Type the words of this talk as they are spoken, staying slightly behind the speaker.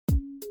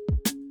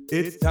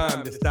It's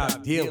time to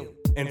stop dealing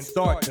and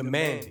start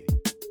demanding.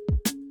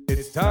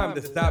 It's time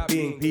to stop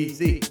being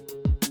PC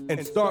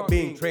and start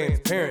being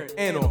transparent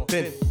and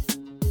authentic.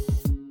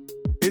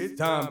 It's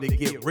time to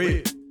get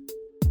real.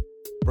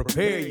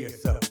 Prepare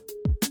yourself.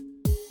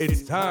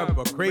 It's time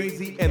for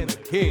Crazy and the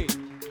King.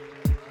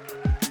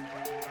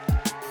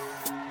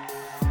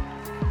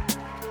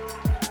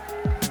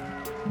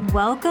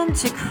 Welcome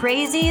to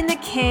Crazy and the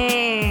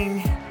King.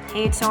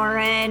 Hey,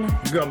 Torin.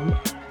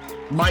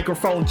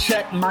 Microphone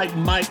check, mic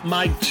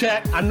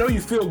check. I know you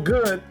feel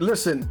good.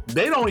 Listen,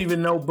 they don't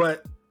even know,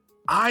 but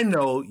I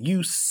know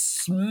you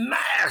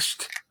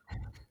smashed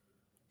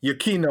your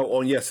keynote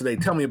on yesterday.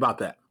 Tell me about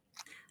that.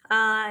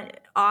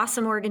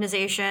 Awesome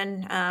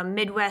organization,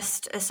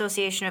 Midwest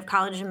Association of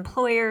College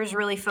Employers,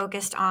 really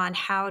focused on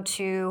how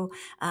to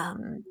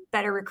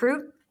better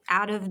recruit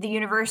out of the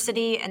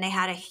university, and they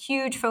had a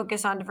huge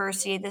focus on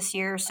diversity this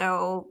year.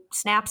 So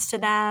snaps to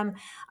them,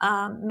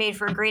 made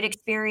for a great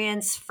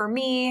experience for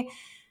me.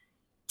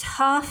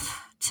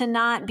 Tough to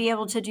not be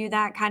able to do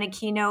that kind of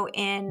keynote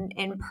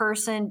in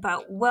person,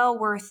 but well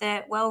worth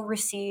it, well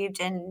received,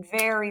 and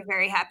very,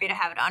 very happy to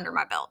have it under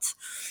my belt.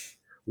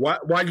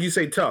 Why do you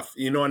say tough?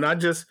 You know, and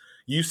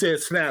you said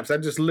snaps. I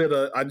just lit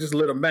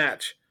a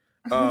match.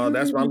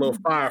 That's my little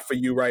fire for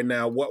you right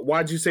now.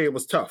 Why'd you say it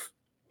was tough?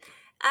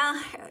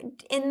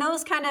 In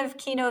those kind of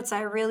keynotes,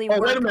 I really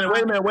wait a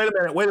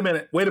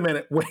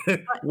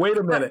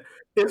minute.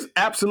 It's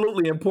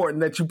absolutely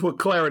important that you put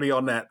clarity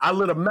on that. I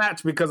lit a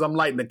match because I'm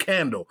lighting a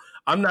candle.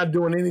 I'm not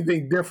doing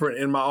anything different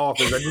in my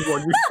office. I just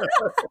want you.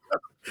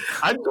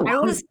 I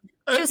was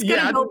just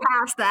going to go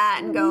past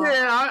that and go.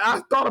 Yeah,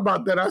 I thought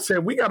about that. I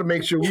said, we got to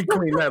make sure we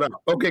clean that up.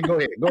 Okay, go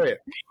ahead.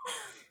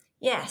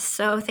 Yes.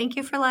 So thank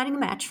you for lighting a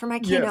match for my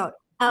keynote.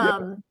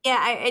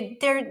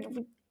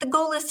 The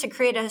goal is to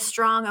create a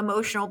strong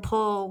emotional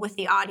pull with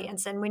the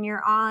audience. And when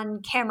you're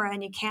on camera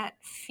and you can't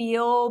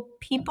feel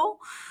people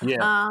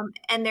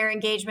and their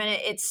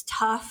engagement, it's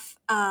tough.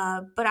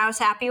 But I was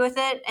happy with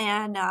it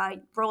and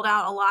rolled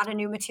out a lot of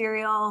new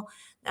material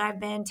that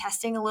I've been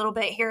testing a little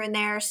bit here and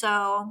there.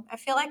 So I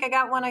feel like I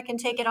got one I can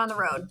take it on the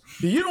road.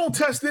 You don't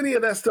test any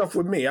of that stuff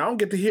with me. I don't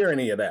get to hear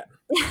any of that.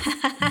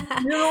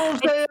 You know what I'm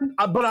saying?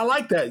 But I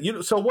like that.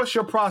 So what's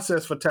your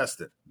process for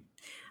testing?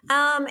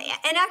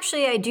 And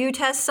actually I do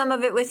test some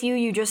of it with you.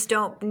 You just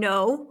don't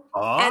know.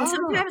 And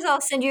sometimes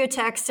I'll send you a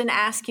text and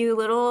ask you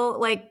little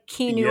like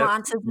key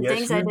nuances and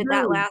things. I did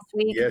that last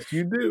week. Yes,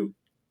 you do.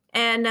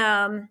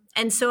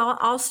 And so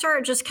I'll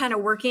start just kind of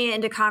working it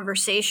into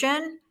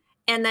conversation.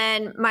 And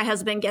then my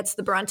husband gets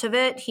the brunt of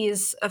it.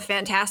 He's a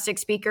fantastic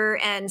speaker.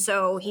 And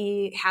so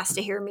he has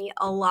to hear me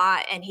a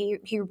lot. And he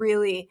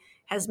really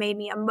has made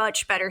me a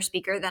much better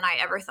speaker than I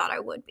ever thought I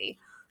would be.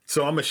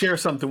 So I'm going to share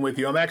something with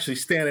you. I'm actually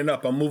standing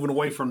up. I'm moving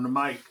away from the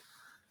mic.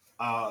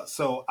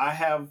 So I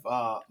have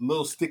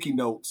little sticky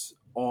notes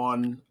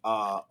on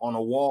a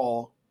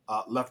wall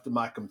left of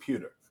my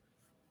computer.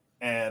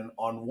 And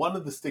on one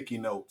of the sticky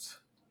notes,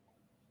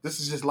 this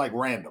is just like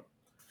random.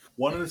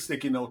 One of the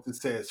sticky notes, it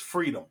says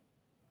freedom.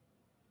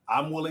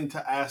 I'm willing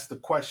to ask the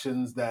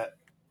questions that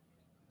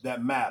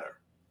matter.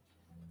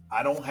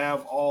 I don't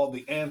have all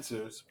the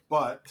answers,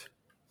 but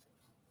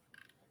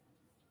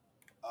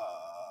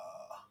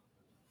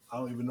I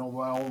don't even know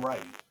my own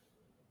writing.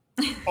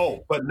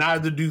 But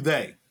neither do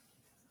they.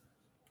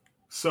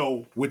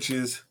 So, which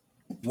is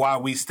why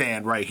we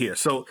stand right here.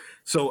 So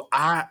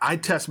I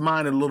test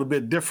mine a little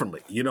bit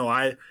differently. You know,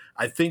 I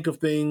think of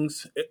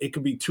things. It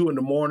could be 2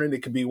 a.m.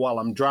 It could be while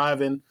I'm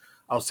driving.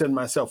 I'll send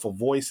myself a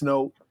voice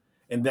note,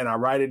 and then I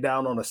write it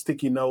down on a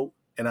sticky note,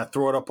 and I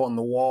throw it up on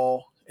the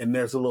wall. And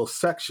there's a little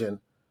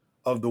section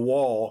of the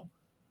wall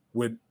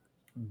with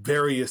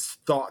various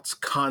thoughts,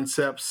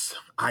 concepts,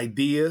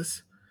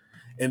 ideas.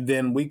 And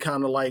then we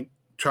kind of like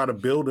try to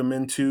build them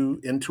into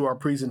our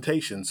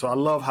presentation. So I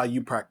love how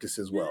you practice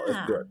as well. It's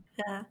good.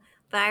 Yeah.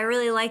 But I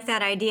really like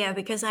that idea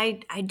because I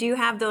do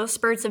have those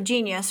spurts of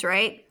genius,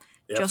 right?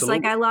 Absolutely. Just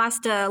like I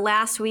lost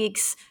last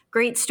week's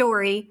great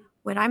story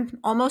when I'm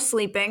almost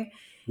sleeping.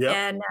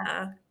 Yep.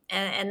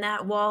 And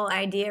that wall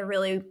idea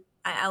really,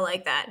 I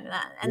like that.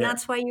 And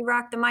that's why you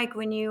rock the mic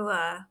when you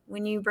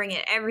bring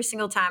it every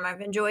single time.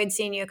 I've enjoyed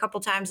seeing you a couple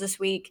times this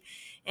week.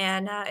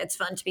 And it's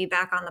fun to be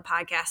back on the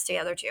podcast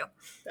together, too.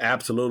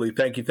 Absolutely.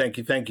 Thank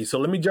you. So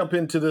let me jump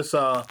into this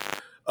little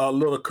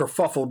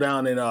kerfuffle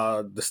down in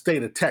the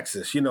state of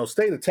Texas. You know,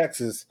 state of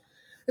Texas,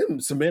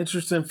 some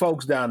interesting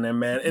folks down there,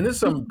 man. And there's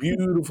some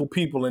beautiful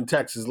people in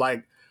Texas.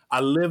 Like,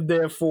 I lived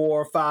there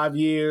for 5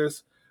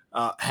 years,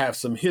 have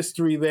some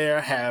history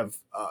there, have,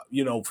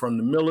 from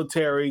the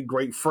military,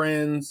 great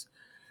friends.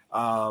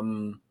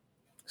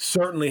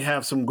 Certainly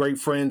have some great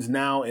friends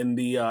now in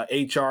the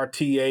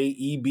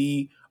HRTA,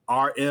 EB,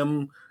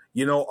 RM,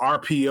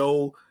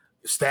 RPO,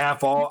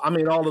 staff, all of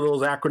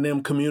those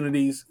acronym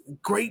communities,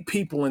 great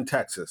people in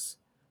Texas.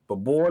 But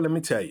boy, let me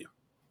tell you,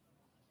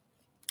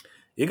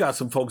 you got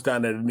some folks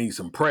down there that need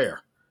some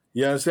prayer.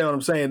 You understand what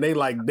I'm saying?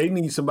 They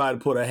need somebody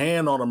to put a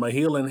hand on them, a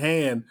healing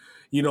hand,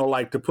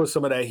 like to put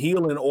some of that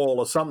healing oil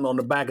or something on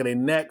the back of their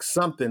neck,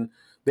 something.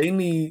 They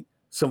need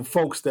some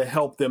folks to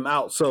help them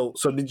out. So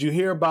did you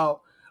hear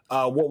about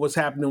what was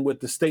happening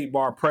with the state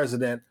bar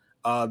president,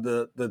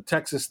 the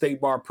Texas state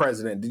bar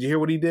president? Did you hear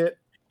what he did?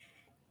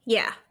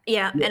 Yeah.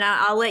 And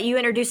I'll let you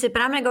introduce it,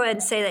 but I'm going to go ahead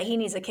and say that he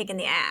needs a kick in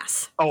the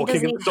ass. Oh, he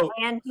needs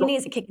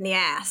a kick in the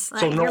ass.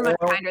 So you're much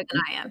kinder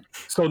than I am.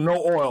 So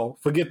no oil.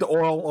 Forget the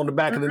oil on the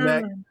back of the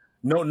neck.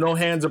 No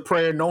hands of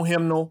prayer. No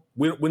hymnal.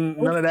 We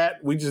none of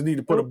that. We just need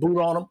to put a boot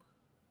on him.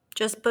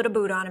 Just put a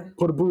boot on him.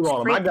 Put a boot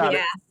on him. I got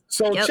it.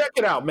 So check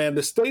it out, man.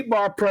 The state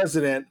bar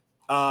president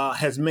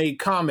has made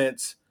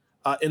comments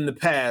in the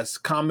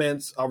past.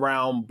 Comments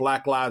around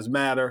Black Lives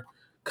Matter.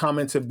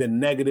 Comments have been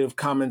negative.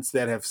 Comments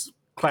that have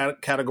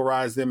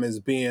categorized them as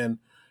being,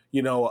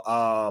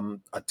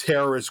 a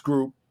terrorist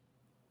group.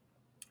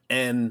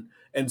 And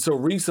so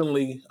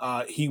recently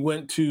he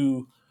went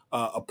to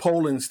a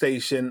polling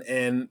station,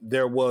 and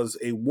there was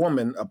a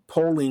woman, a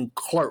polling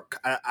clerk.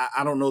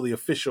 I don't know the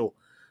official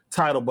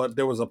title, but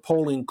there was a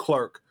polling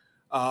clerk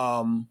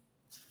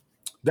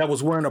that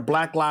was wearing a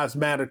Black Lives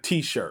Matter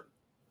T-shirt.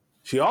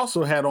 She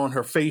also had on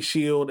her face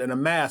shield and a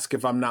mask,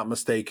 if I'm not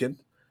mistaken.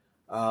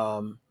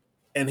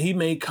 And he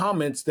made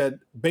comments that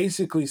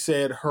basically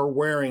said her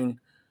wearing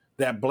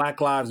that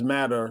Black Lives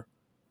Matter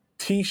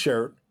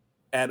T-shirt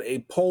at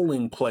a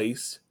polling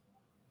place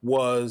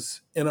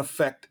was, in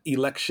effect,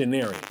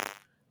 electioneering.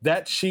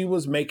 That she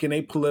was making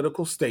a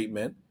political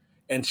statement,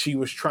 and she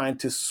was trying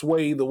to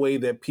sway the way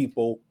that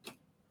people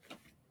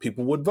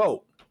would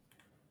vote.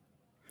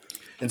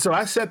 And so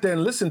I sat there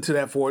and listened to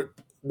that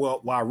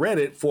while I read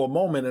it for a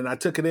moment, and I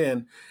took it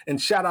in.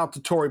 And shout out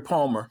to Tory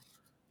Palmer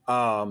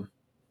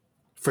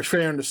for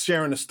sharing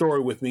the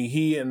story with me.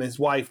 He and his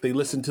wife, they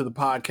listened to the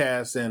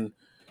podcast, and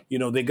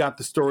they got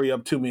the story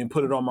up to me and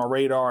put it on my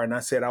radar. And I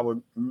said I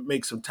would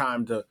make some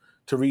time to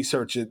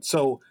research it.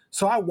 So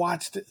I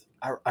watched it.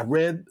 I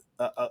read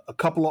a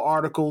couple of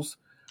articles.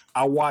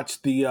 I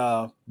watched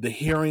the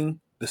hearing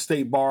the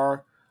State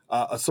Bar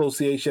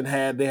Association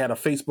had. They had a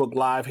Facebook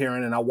Live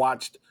hearing, and I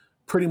watched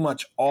pretty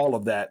much all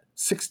of that.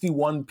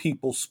 61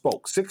 people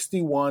spoke.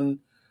 61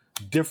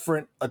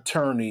 different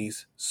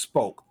attorneys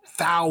spoke.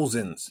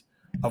 Thousands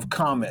of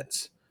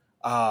comments.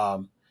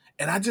 And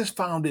I just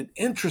found it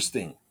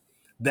interesting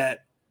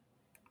that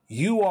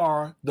you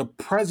are the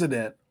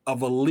president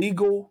of a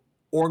legal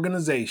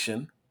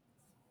organization,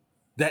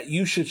 that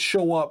you should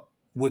show up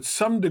with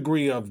some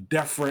degree of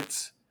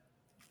deference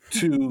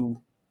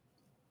to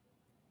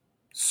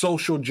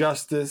social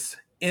justice,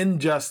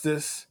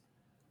 injustice,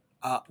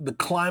 the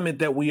climate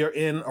that we are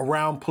in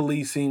around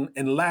policing,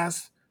 and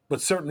last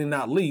but certainly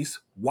not least,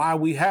 why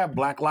we have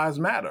Black Lives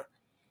Matter.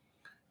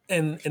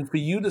 And for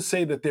you to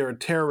say that they're a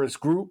terrorist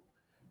group,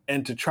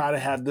 and to try to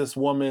have this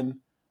woman,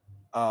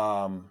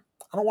 I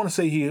don't want to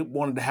say he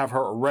wanted to have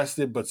her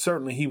arrested, but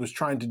certainly he was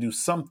trying to do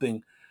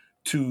something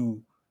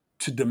to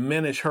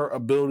diminish her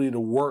ability to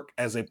work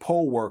as a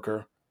poll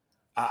worker.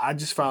 I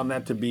just found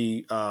that to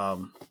be a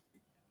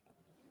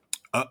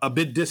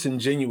bit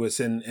disingenuous.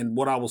 And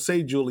what I will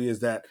say, Julie, is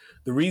that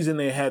the reason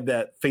they had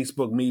that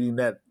Facebook meeting,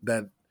 that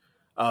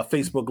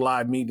Facebook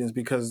Live meeting, is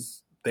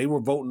because they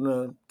were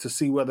voting to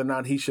see whether or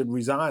not he should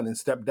resign and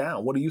step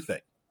down. What do you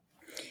think?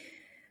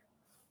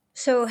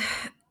 So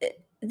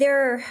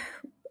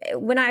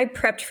when I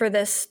prepped for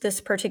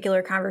this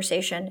particular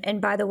conversation, and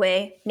by the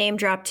way, name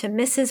drop to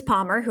Mrs.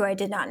 Palmer, who I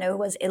did not know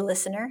was a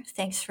listener.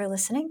 Thanks for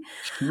listening.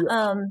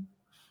 Yeah.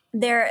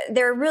 There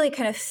are really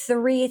kind of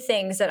three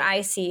things that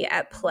I see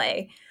at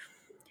play.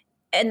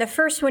 And the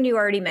first one you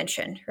already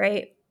mentioned,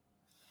 right?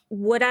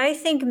 What I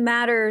think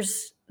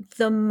matters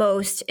the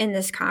most in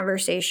this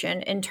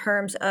conversation in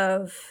terms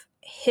of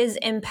his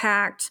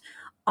impact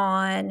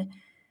on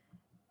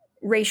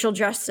racial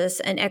justice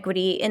and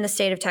equity in the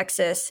state of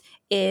Texas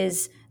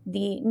is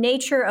the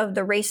nature of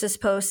the racist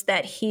post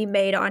that he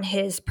made on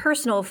his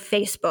personal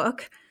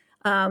Facebook,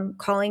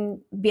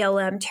 calling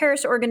BLM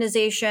terrorist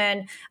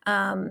organization,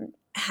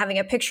 having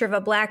a picture of a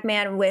Black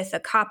man with a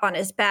cop on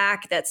his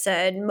back that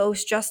said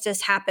most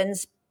justice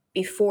happens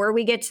before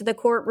we get to the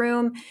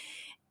courtroom.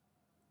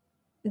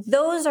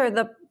 Those are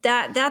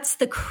that's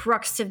the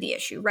crux of the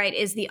issue, right?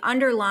 Is the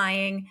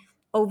underlying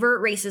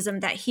overt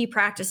racism that he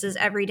practices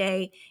every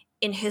day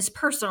in his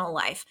personal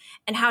life.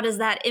 And how does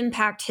that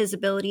impact his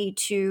ability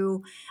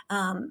to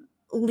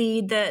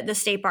lead the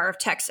State Bar of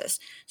Texas?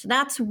 So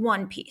that's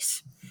one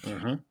piece.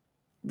 Mm-hmm.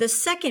 The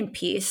second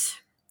piece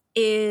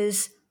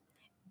is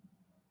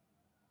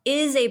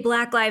a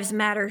Black Lives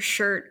Matter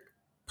shirt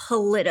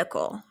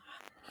political?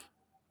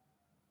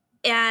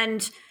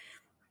 And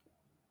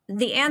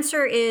the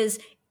answer is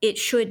it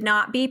should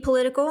not be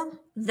political.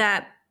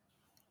 That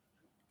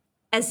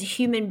as a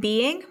human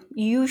being,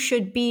 you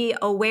should be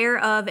aware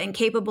of and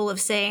capable of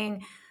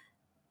saying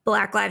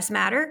Black Lives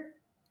Matter,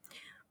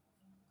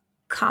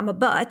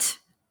 but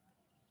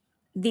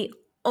the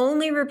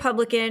only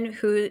Republican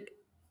who,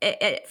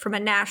 from a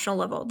national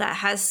level, that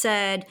has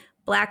said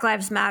Black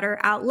Lives Matter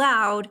out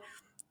loud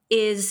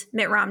is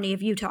Mitt Romney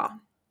of Utah.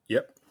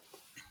 Yep.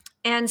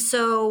 And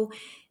so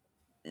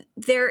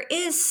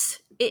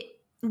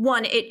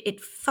one,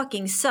 it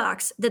fucking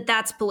sucks that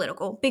that's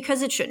political,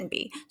 because it shouldn't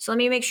be. So let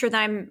me make sure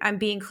that I'm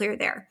being clear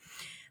there.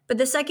 But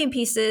the second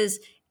piece is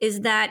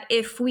that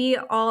if we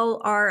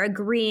all are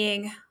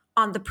agreeing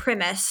on the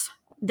premise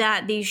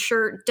that the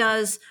shirt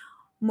does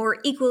more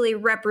equally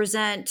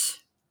represent,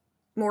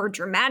 more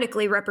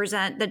dramatically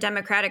represent the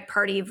Democratic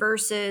Party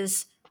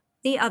versus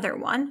the other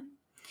one,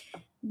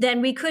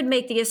 then we could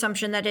make the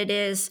assumption that it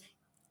is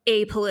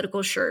a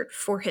political shirt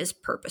for his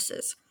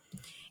purposes.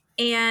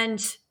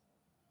 And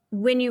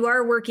when you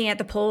are working at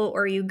the poll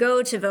or you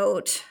go to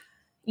vote,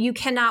 you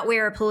cannot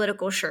wear a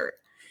political shirt.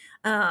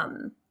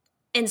 And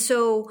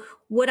so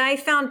what I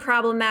found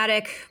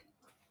problematic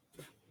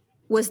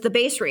was the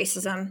base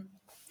racism.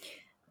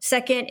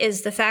 Second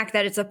is the fact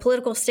that it's a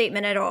political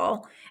statement at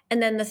all.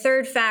 And then the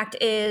third fact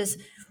is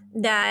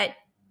that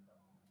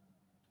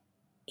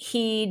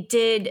he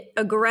did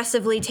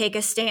aggressively take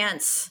a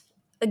stance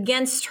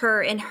against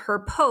her in her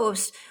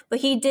post, but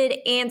he did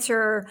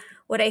answer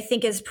what I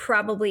think is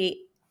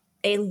probably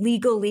a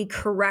legally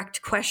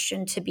correct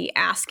question to be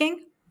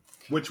asking.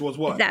 Which was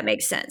what? If that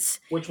makes sense.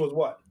 Which was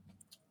what?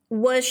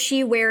 Was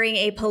she wearing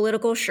a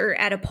political shirt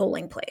at a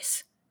polling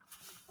place?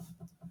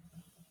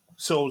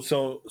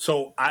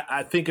 So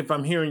I think if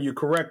I'm hearing you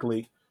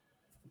correctly,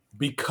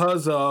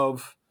 because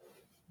of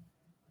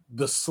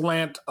the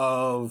slant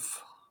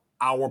of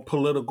our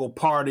political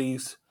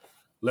parties,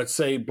 let's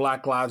say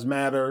Black Lives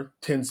Matter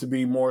tends to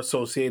be more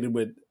associated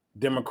with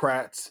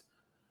Democrats.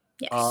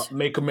 Yes.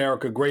 Make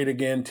America Great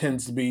Again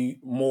tends to be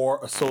more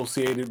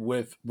associated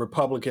with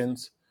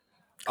Republicans.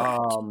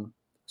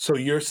 So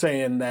you're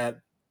saying that,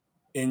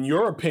 in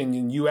your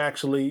opinion, you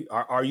actually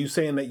are you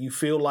saying that you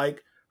feel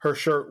like her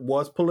shirt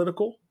was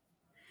political?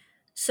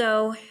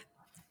 So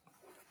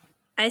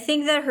I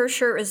think that her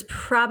shirt is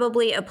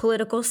probably a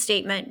political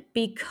statement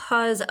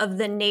because of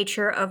the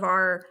nature of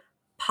our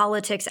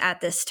politics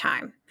at this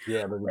time.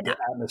 Yeah, but the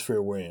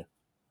atmosphere we're in.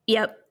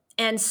 Yep.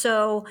 And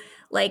so,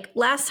 like,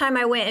 last time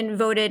I went and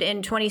voted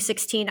in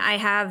 2016, I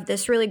have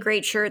this really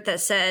great shirt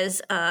that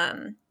says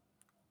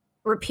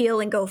repeal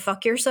and go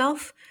fuck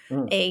yourself,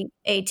 a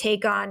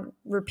take on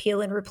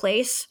repeal and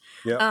replace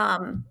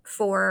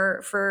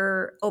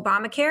for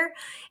Obamacare.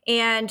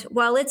 And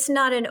while it's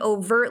not an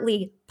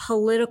overtly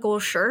political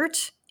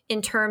shirt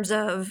in terms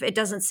of, it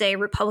doesn't say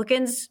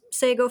Republicans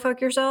say go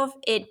fuck yourself,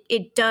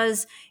 it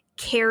does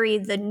carry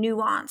the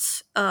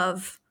nuance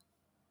of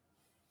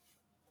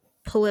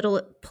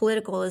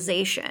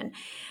politicalization.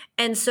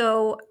 And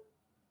so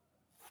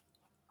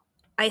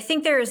I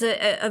think there is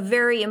a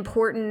very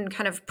important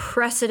kind of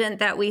precedent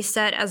that we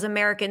set as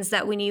Americans,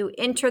 that when you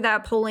enter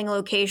that polling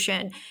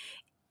location,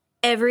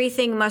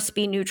 everything must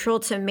be neutral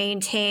to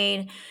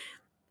maintain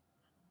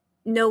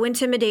no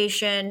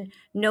intimidation,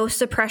 no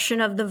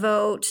suppression of the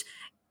vote,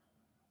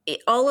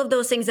 all of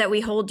those things that we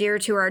hold dear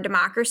to our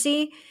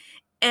democracy.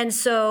 And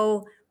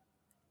so,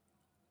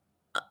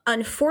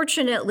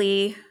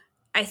 unfortunately,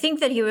 I think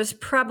that he was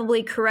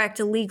probably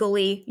correct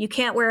legally. You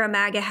can't wear a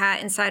MAGA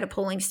hat inside a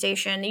polling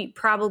station. You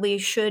probably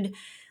should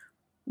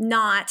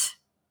not,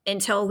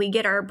 until we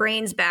get our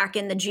brains back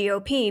in the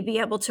GOP, be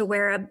able to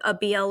wear a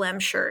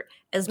BLM shirt,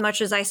 as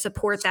much as I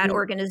support that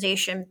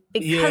organization,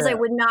 because I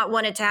would not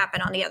want it to happen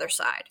on the other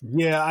side.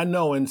 Yeah, I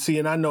know. And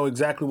I know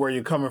exactly where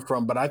you're coming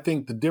from, but I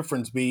think the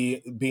difference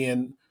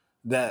being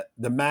that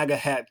the MAGA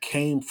hat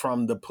came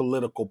from the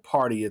political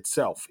party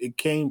itself. It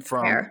came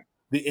from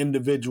the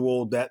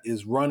individual that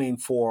is running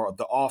for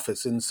the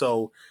office. And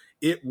so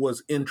it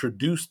was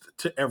introduced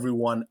to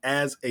everyone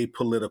as a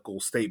political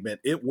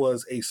statement. It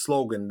was a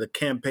slogan, the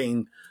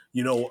campaign,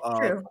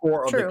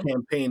 core of the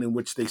campaign in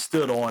which they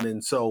stood on.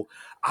 And so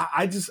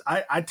I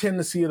tend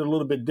to see it a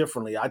little bit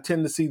differently. I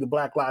tend to see the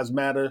Black Lives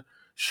Matter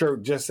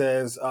shirt just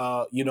as,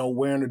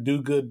 wearing a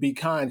do good, be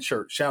kind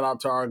shirt. Shout out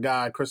to our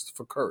guy,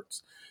 Christopher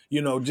Kurtz.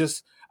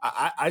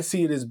 I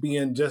see it as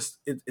being just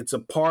it's a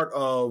part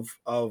of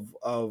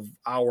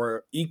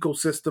our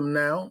ecosystem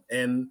now,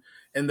 and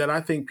that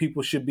I think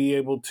people should be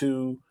able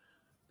to.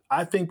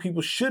 I think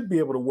people should be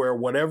able to wear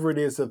whatever it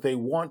is that they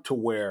want to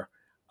wear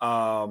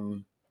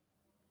to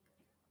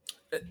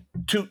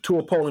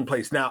a polling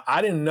place. Now,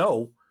 I didn't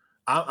know.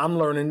 I'm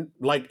learning,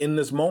 like, in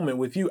this moment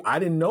with you. I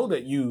didn't know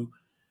that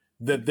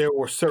there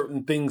were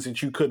certain things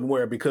that you couldn't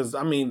wear, because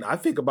I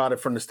think about it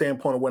from the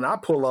standpoint of when I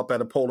pull up at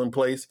a polling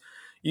place.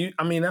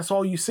 That's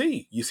all you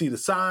see. You see the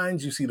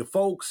signs, you see the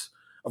folks.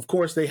 Of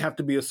course, they have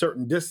to be a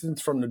certain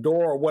distance from the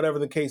door or whatever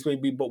the case may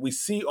be, but we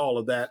see all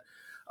of that.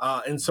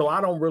 And so I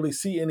don't really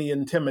see any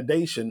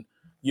intimidation,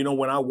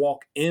 when I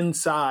walk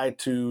inside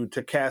to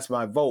cast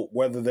my vote,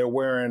 whether they're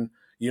wearing,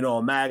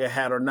 a MAGA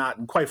hat or not.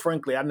 And quite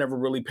frankly, I never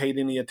really paid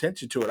any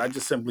attention to it. I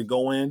just simply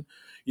go in,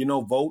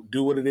 vote,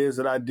 do what it is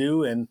that I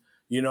do. And,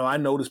 I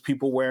notice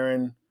people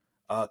wearing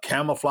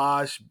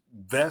camouflage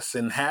vests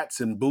and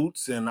hats and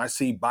boots, and I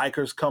see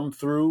bikers come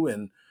through,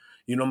 and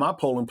my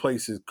polling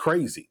place is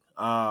crazy.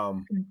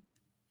 It's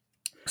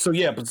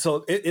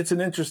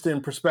an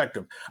interesting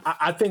perspective.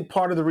 I think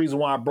part of the reason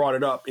why I brought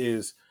it up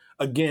is,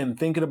 again,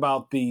 thinking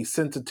about the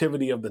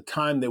sensitivity of the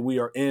time that we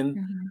are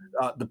in,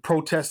 the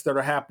protests that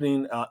are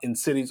happening in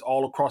cities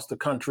all across the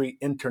country,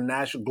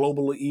 international,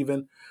 globally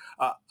even.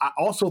 I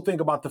also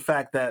think about the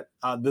fact that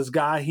this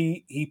guy,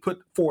 he put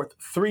forth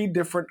 3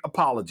 different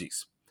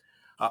apologies.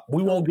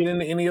 We won't get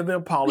into any of the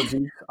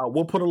apologies.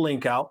 We'll put a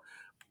link out.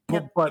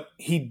 But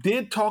he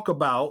did talk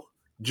about,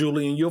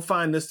 Julie, and you'll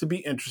find this to be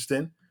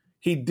interesting,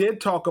 he did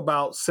talk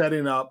about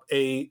setting up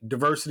a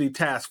diversity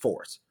task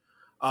force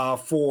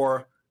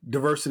for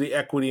diversity,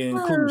 equity, and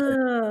inclusion.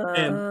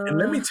 And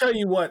let me tell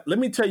you what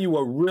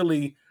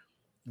really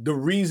the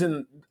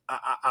reason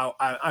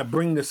I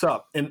bring this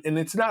up, and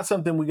it's not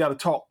something we got to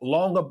talk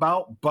long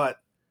about, but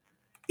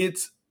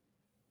it's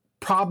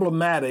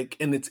problematic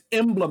and it's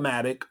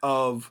emblematic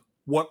of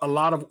what a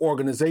lot of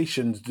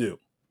organizations do.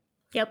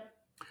 Yep.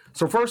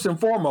 So first and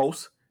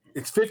foremost,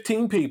 it's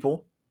 15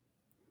 people,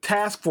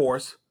 task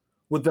force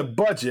with a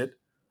budget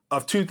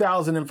of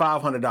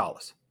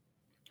 $2,500.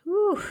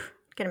 Whew,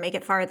 gonna make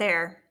it far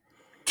there.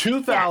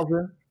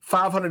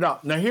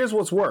 $2,500. Now here's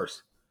what's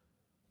worse.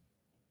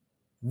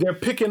 They're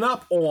picking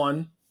up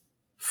on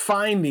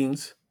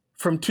findings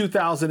from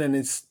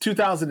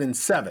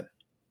 2007.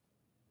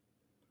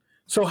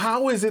 So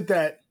how is it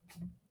that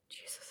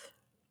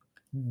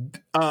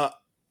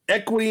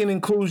equity and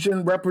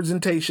inclusion,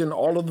 representation,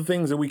 all of the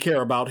things that we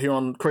care about here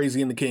on Crazy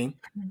and the King,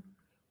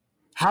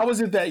 how is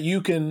it that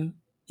you can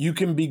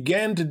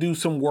begin to do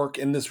some work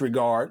in this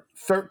regard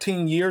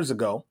 13 years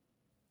ago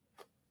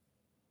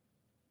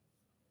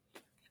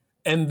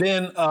and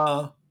then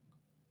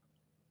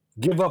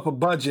give up a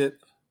budget,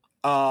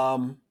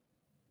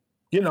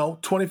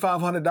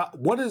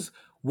 $2,500?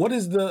 What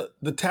is the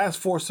task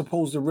force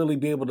supposed to really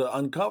be able to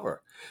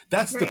uncover?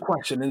 That's the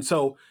question. And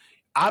so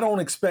I don't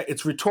expect,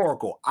 it's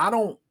rhetorical. I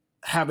don't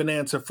have an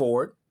answer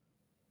for it.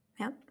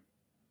 Yep.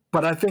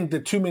 But I think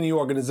that too many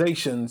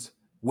organizations,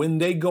 when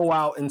they go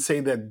out and say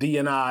that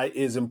D&I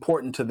is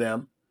important to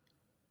them,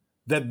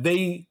 that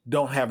they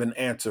don't have an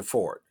answer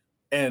for it.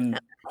 And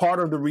part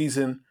of the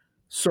reason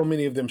so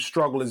many of them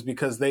struggle is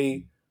because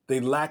they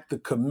lack the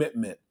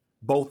commitment,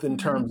 both in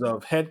terms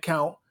of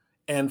headcount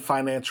and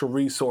financial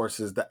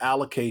resources, the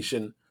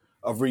allocation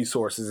of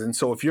resources. And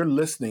so if you're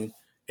listening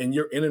and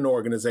you're in an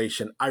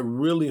organization, I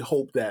really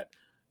hope that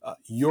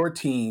your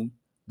team,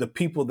 the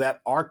people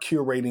that are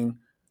curating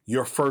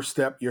your first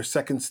step, your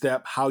second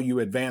step, how you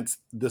advance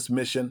this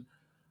mission,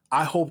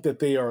 I hope that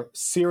they are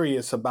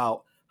serious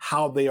about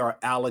how they are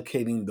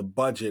allocating the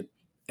budget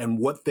and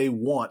what they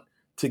want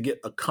to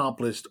get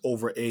accomplished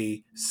over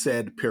a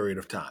said period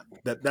of time.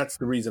 That's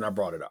the reason I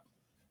brought it up.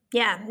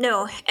 Yeah,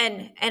 no.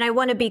 And I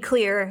want to be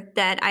clear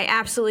that I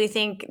absolutely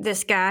think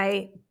this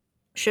guy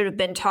should have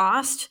been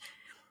tossed,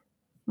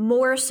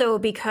 more so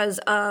because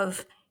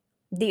of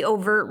the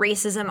overt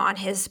racism on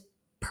his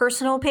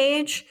personal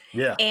page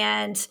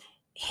and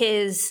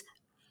his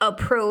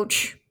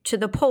approach to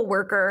the poll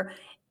worker,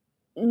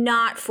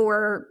 not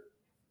for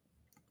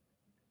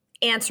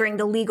answering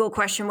the legal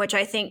question, which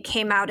I think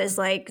came out as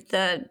like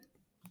the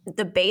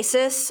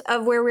basis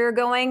of where we were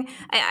going.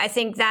 I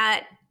think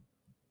that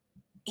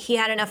he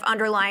had enough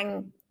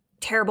underlying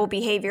terrible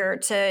behavior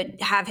to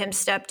have him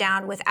step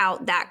down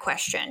without that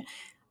question.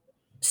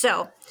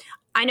 So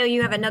I know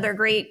you have another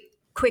great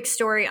quick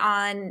story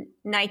on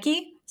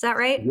Nike. Is that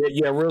right?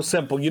 Yeah, real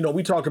simple.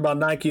 We talked about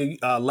Nike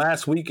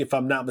last week, if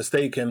I'm not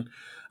mistaken,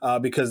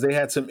 because they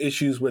had some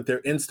issues with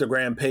their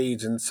Instagram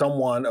page and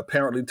someone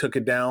apparently took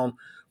it down.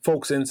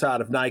 Folks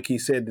inside of Nike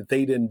said that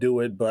they didn't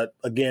do it. But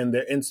again,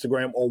 their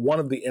Instagram, or one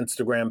of the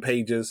Instagram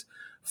pages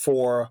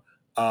for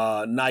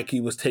Nike,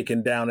 was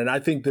taken down. And I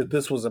think that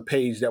this was a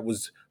page that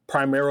was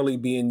primarily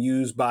being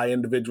used by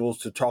individuals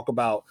to talk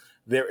about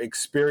their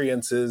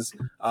experiences,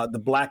 the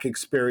Black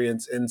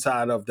experience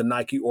inside of the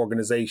Nike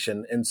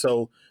organization. And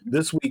so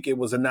this week it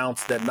was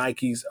announced that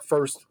Nike's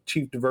first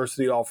chief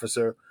diversity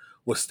officer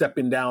was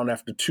stepping down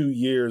after 2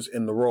 years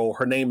in the role.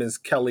 Her name is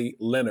Kelly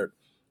Leonard.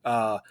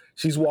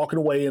 She's walking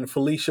away, and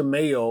Felicia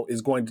Mayo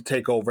is going to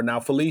take over. Now,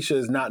 Felicia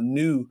is not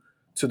new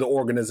to the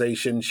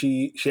organization.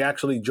 She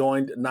actually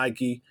joined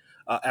Nike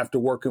after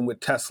working with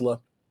Tesla,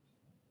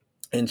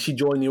 and she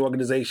joined the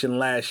organization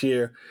last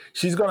year.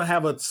 She's going to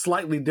have a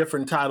slightly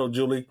different title,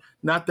 Julie.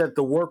 Not that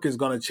the work is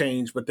going to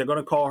change, but they're going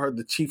to call her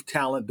the Chief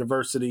Talent,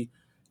 Diversity,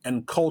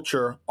 and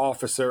Culture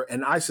Officer.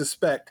 And I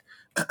suspect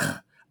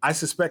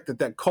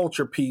that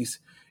culture piece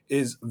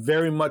is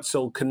very much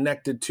so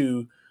connected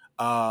to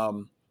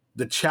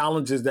the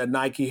challenges that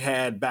Nike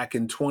had back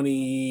in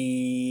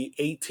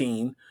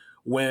 2018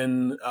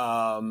 when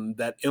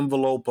that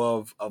envelope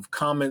of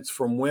comments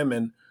from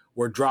women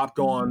were dropped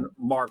on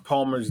Mark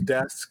Palmer's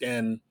desk.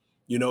 And,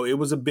 it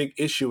was a big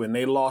issue, and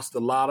they lost a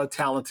lot of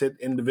talented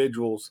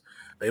individuals.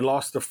 They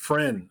lost a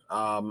friend.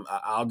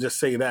 I'll just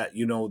say that,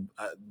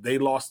 they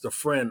lost a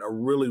friend, a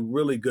really,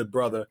 really good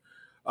brother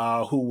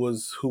who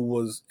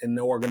was in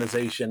the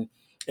organization.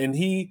 And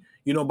he,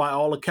 by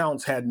all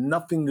accounts, had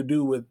nothing to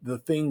do with the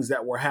things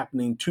that were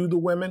happening to the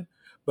women,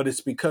 but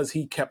it's because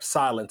he kept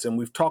silence. And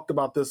we've talked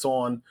about this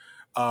on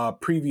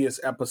previous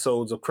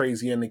episodes of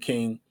Crazy and the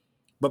King.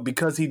 but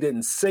because he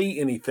didn't say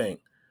anything,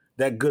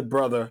 that good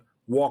brother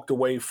walked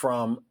away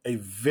from a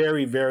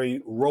very,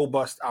 very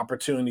robust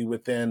opportunity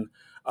within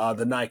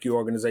the Nike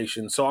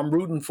organization. So I'm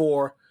rooting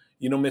for,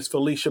 Miss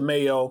Felicia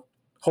Mayo,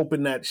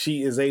 hoping that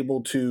she is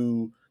able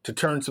to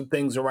turn some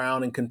things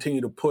around and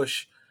continue to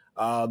push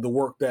the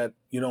work that,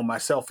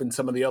 myself and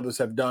some of the others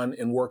have done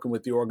in working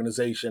with the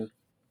organization.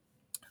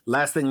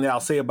 Last thing that I'll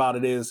say about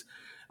it is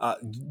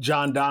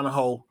John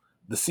Donahoe,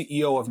 the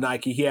CEO of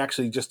Nike, he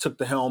actually just took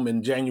the helm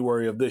in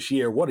January of this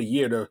year. What a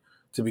year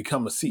to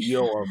become a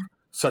CEO of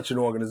such an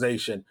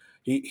organization.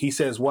 He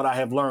says, what I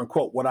have learned,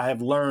 quote, what I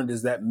have learned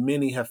is that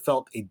many have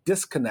felt a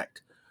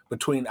disconnect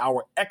between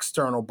our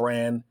external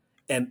brand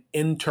and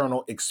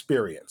internal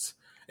experience.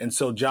 And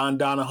so John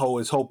Donahoe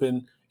is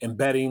hoping and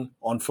betting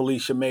on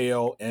Felicia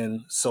Mayo,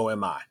 and so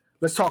am I.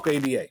 Let's talk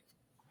ADA.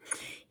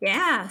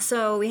 Yeah,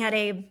 so we had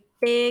a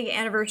big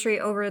anniversary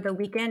over the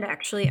weekend.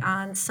 Actually,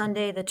 on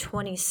Sunday, the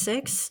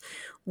 26th,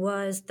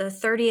 was the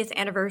 30th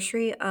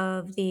anniversary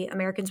of the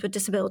Americans with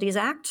Disabilities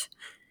Act.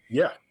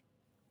 Yeah.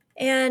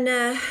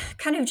 And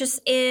kind of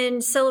just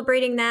in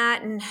celebrating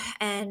that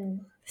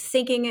and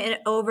thinking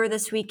it over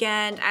this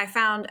weekend, I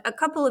found a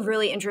couple of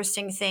really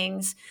interesting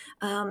things.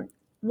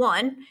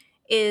 One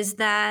is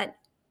that,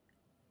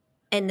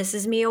 and this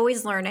is me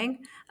always learning,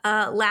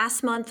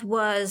 last month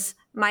was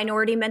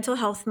Minority Mental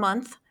Health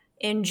Month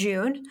in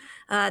June.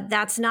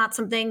 That's not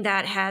something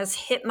that has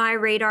hit my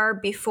radar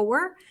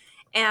before.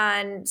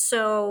 And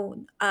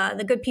so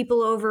the good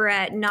people over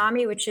at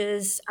NAMI, which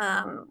is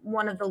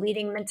one of the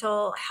leading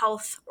mental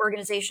health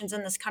organizations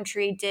in this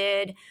country,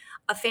 did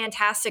a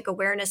fantastic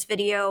awareness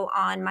video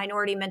on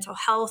minority mental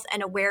health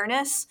and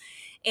awareness.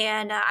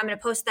 And I'm going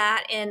to post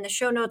that in the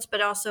show notes,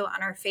 but also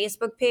on our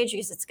Facebook page,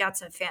 because it's got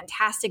some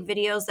fantastic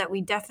videos that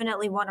we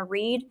definitely want to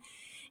read.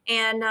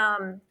 And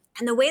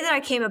the way that I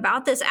came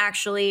about this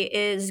actually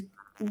is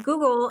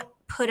Google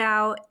put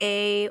out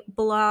a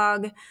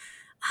blog,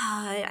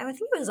 I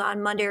think it was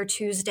on Monday or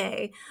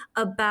Tuesday,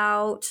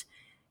 about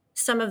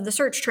some of the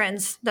search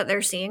trends that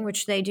they're seeing,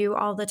 which they do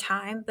all the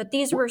time. But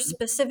these were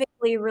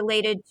specifically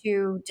related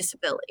to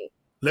disability.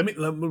 Let me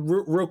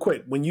real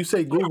quick. When you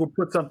say Google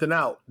put something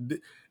out,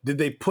 did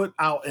they put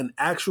out an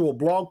actual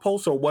blog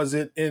post, or was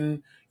it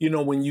in,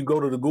 when you go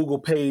to the Google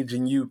page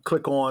and you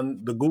click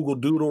on the Google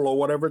Doodle or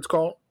whatever it's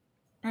called?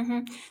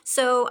 Mm-hmm.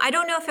 So I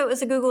don't know if it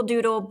was a Google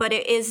Doodle, but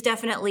it is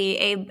definitely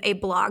a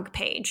blog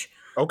page.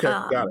 Okay,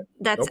 got it.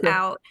 That's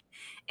out.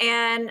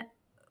 And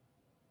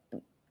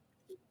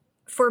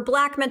for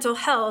Black mental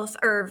health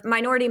or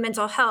minority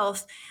mental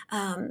health,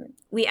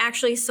 we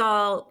actually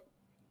saw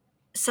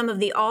some of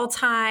the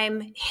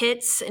all-time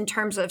hits in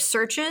terms of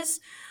searches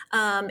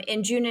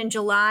in June and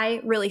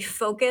July really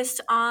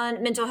focused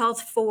on mental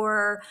health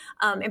for,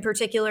 in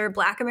particular,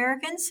 Black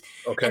Americans.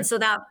 Okay. And so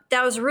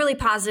that was really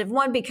positive.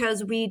 One,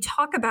 because we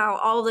talk about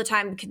all the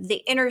time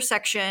the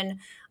intersection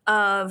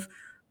of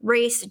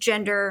race,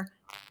 gender,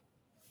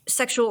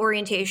 sexual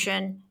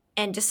orientation,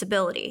 and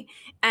disability.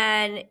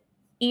 And,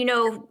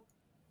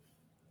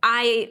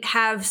 I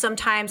have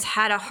sometimes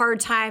had a hard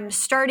time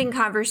starting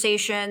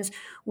conversations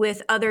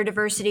with other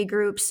diversity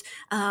groups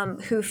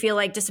who feel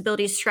like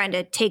disability is trying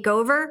to take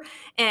over.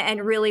 And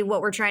really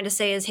what we're trying to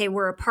say is, hey,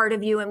 we're a part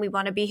of you and we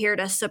want to be here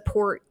to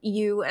support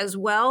you as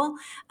well,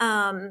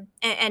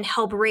 and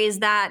help raise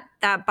that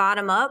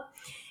bottom up.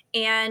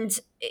 And,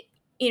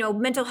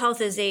 mental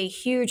health is a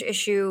huge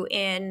issue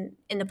in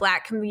the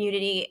Black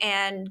community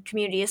and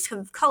communities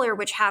of color,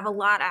 which have a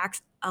lot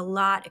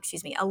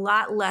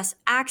less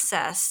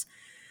access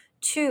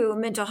to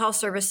mental health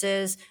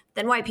services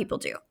than white people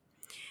do.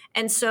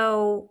 And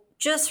so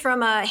just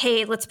from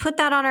hey, let's put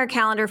that on our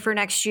calendar for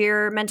next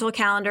year, mental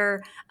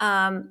calendar,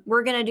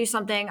 we're going to do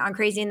something on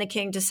Crazy and the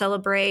King to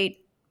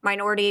celebrate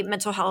Minority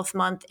Mental Health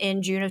Month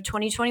in June of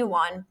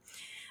 2021.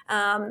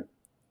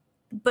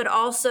 But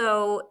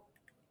also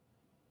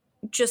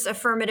just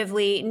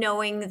affirmatively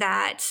knowing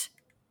that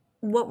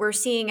what we're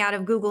seeing out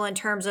of Google in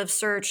terms of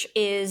search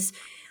is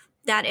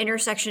that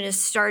intersection is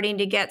starting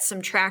to get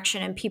some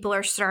traction and people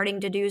are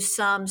starting to do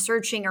some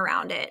searching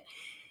around it.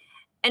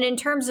 And in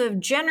terms of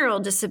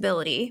general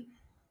disability,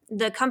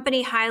 the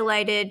company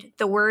highlighted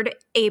the word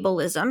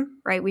ableism,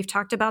 right? We've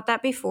talked about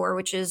that before,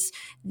 which is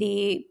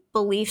the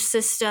belief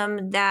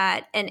system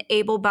that an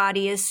able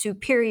body is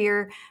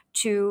superior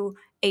to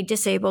a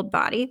disabled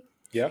body.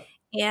 Yeah.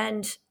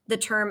 And the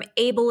term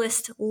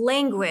ableist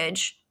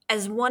language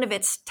as one of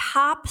its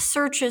top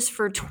searches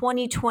for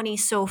 2020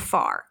 so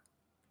far.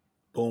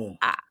 Boom.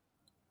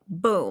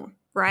 Boom,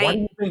 right? Why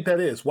do you think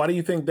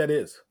that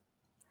is?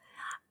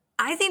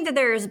 I think that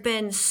there has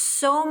been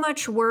so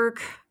much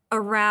work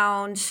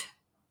around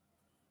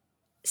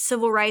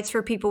civil rights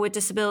for people with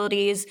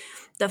disabilities,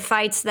 the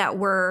fights that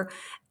were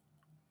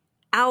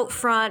out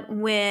front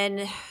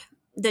when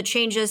the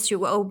changes to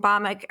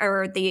Obama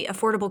or the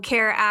Affordable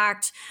Care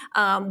Act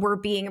were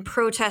being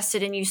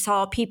protested, and you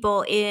saw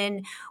people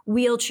in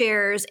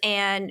wheelchairs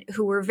and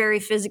who were very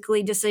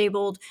physically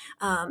disabled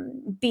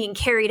being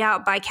carried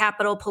out by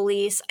Capitol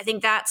Police. I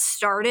think that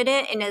started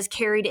it and has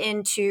carried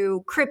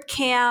into Crip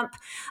Camp,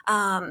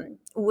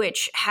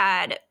 which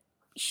had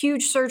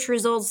huge search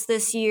results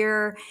this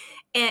year.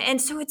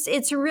 And so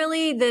it's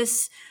really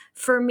this,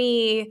 for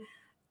me,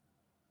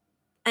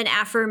 an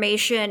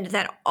affirmation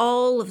that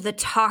all of the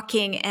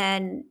talking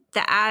and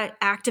the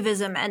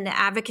activism and the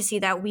advocacy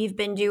that we've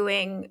been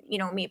doing,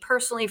 me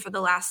personally for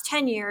the last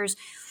 10 years,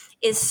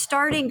 is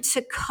starting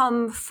to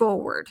come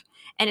forward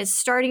and is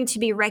starting to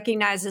be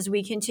recognized as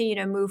we continue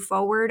to move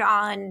forward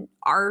on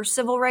our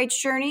civil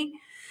rights journey.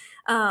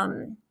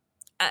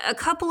 A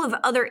couple of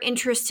other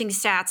interesting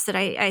stats that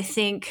I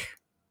think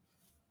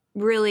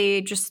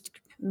really just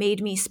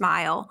made me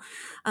smile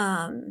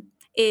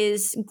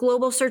is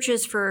global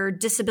searches for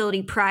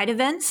disability pride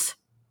events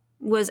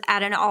was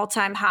at an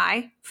all-time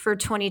high for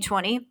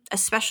 2020,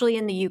 especially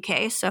in the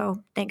UK.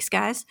 So thanks,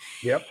 guys.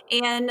 Yep.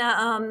 And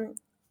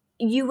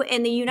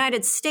in the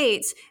United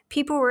States,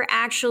 people were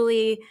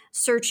actually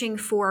searching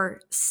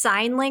for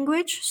sign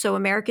language, so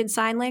American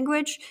Sign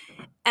Language,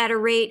 at a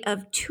rate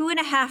of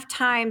 2.5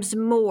 times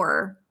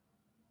more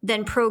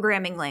than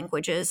programming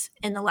languages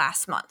in the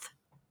last month.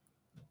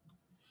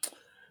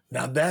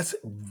 Now that's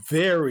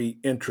very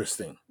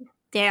interesting.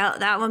 Yeah,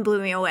 that one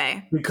blew me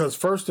away. Because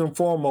first and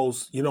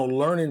foremost,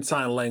 learning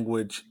sign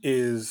language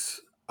is,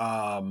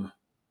 I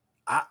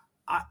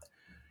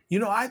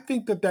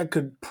think that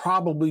could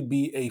probably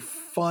be a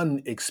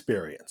fun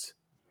experience,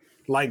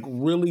 like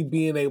really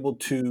being able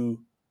to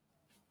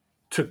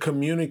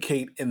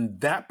communicate in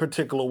that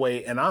particular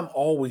way. And I'm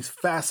always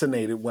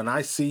fascinated when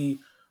I see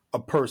a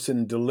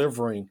person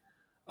delivering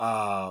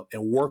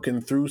and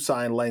working through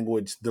sign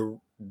language,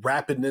 the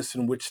rapidness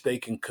in which they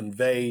can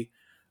convey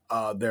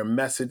their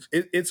message.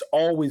 It's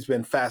always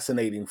been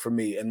fascinating for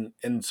me.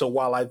 And so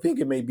while I think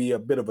it may be a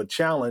bit of a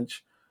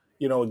challenge,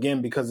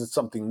 again, because it's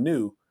something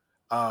new,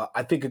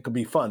 I think it could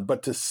be fun.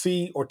 But to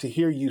see or to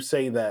hear you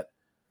say that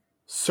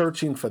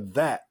searching for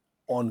that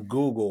on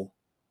Google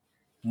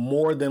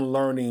more than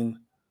learning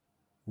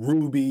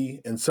Ruby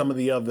and some of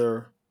the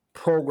other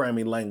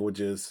programming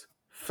languages,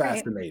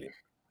 fascinating.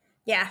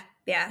 Right.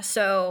 Yeah.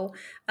 So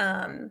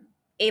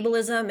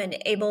ableism and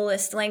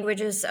ableist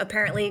languages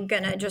apparently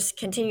going to just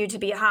continue to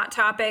be a hot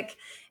topic.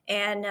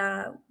 And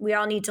we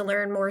all need to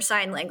learn more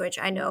sign language.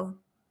 I know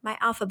my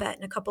alphabet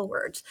in a couple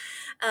words.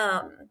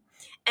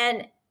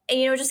 And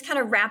just kind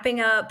of wrapping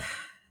up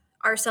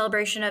our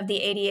celebration of the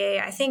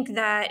ADA, I think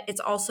that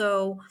it's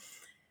also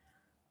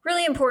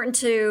really important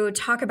to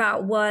talk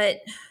about what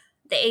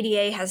the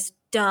ADA has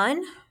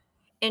done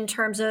in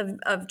terms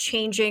of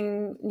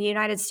changing the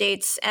United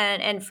States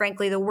and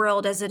frankly, the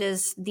world, as it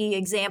is the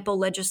example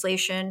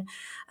legislation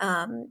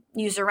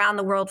used around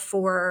the world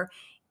for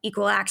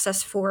equal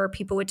access for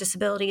people with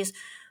disabilities,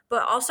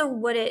 but also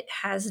what it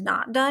has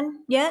not done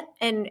yet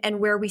and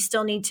where we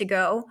still need to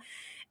go.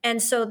 And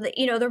so,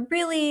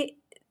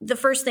 the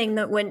first thing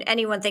that when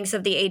anyone thinks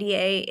of the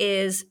ADA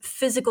is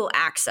physical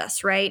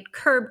access, right?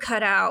 Curb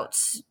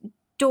cutouts,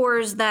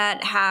 doors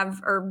that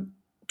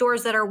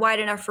are wide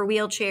enough for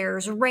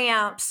wheelchairs,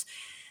 ramps,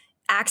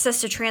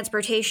 access to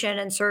transportation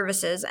and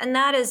services. And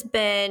that has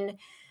been,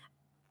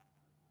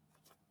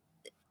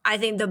 I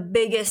think, the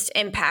biggest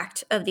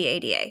impact of the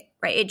ADA,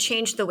 right? It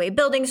changed the way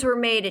buildings were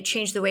made. It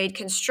changed the way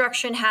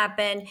construction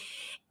happened.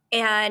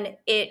 And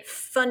it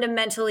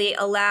fundamentally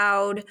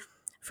allowed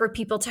for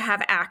people to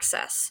have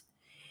access.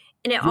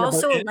 And it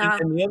also allowed...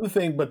 And the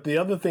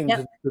other thing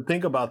Yep. to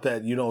think about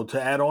that,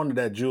 to add on to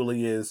that,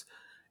 Julie, is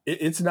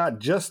it's not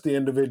just the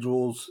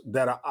individuals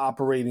that are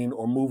operating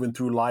or moving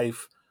through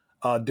life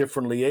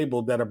differently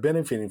able that are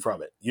benefiting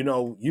from it.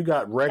 You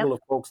got regular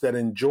folks that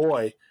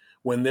enjoy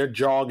when they're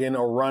jogging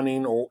or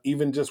running or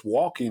even just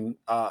walking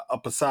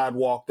up a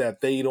sidewalk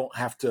that they don't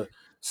have to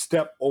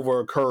step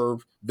over a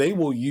curve. They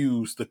will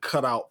use the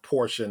cutout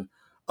portion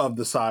of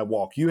the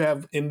sidewalk. You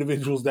have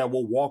individuals that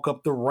will walk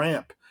up the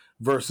ramp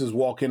versus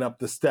walking up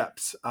the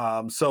steps.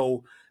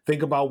 So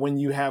think about when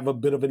you have a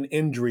bit of an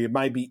injury, it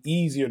might be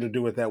easier to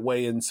do it that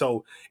way. And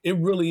so it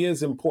really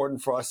is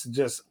important for us to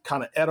just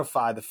kind of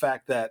edify the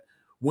fact that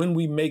when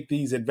we make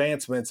these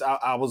advancements,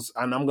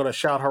 and I'm going to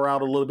shout her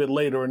out a little bit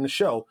later in the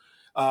show,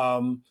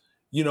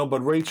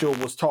 but Rachel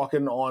was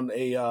talking on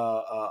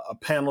a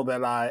panel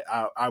that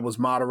I was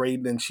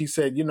moderating, and she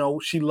said,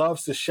 she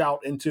loves to shout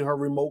into her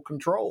remote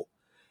control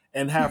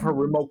and have her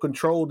remote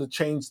control to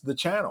change the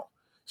channel.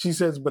 She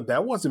says, but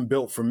that wasn't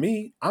built for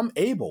me. I'm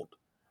abled.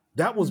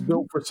 That was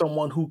built for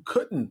someone who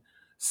couldn't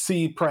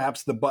see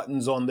perhaps the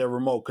buttons on their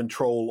remote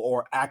control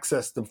or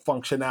access the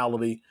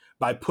functionality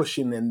by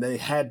pushing, and they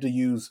had to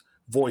use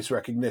voice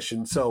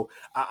recognition. So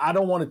I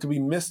don't want it to be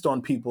missed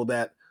on people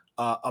that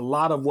a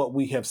lot of what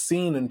we have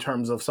seen in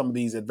terms of some of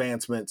these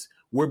advancements,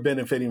 we're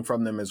benefiting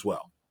from them as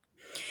well.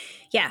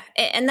 Yeah,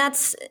 and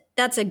that's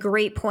a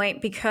great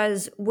point,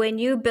 because when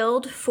you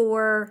build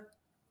for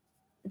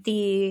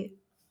the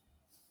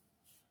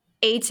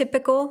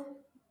atypical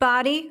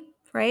body,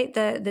 right?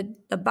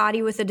 The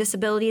body with a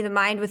disability, the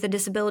mind with a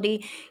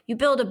disability, you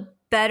build a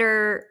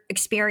better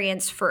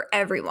experience for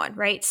everyone,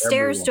 right?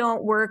 Stairs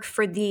don't work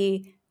for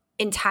the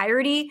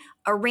entirety.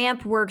 A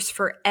ramp works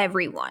for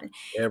everyone.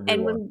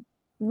 And when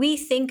we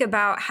think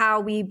about how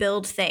we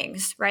build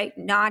things, right?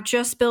 Not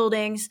just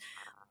buildings,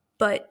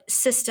 but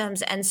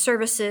systems and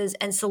services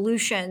and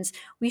solutions,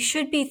 we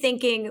should be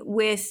thinking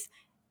with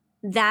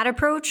that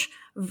approach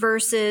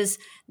versus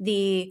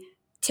the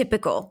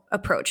typical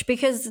approach,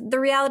 because the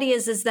reality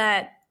is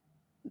that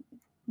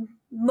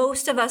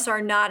most of us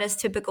are not as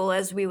typical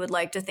as we would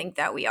like to think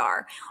that we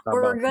are,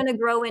 or we're going to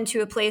grow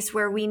into a place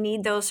where we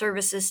need those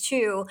services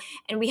too,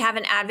 and we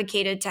haven't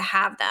advocated to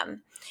have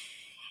them.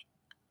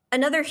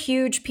 Another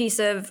huge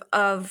piece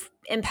of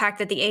impact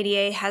that the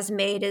ADA has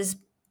made is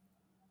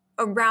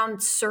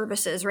around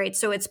services, right?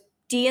 So it's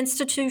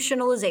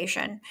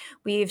deinstitutionalization.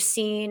 We've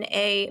seen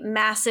a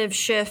massive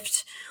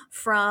shift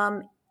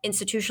from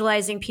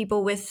institutionalizing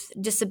people with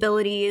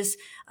disabilities,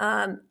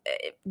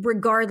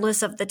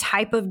 regardless of the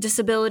type of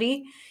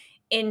disability,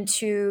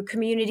 into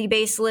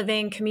community-based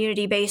living,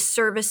 community-based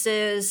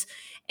services.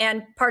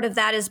 And part of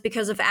that is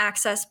because of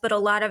access, but a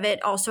lot of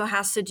it also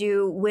has to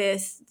do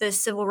with the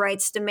civil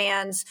rights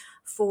demands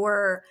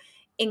for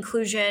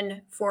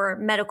inclusion for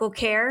medical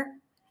care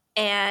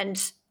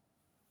and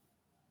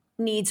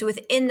needs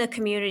within the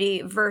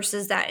community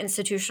versus that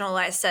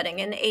institutionalized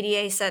setting. And the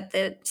ADA set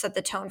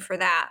the tone for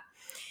that.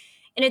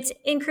 And it's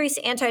increased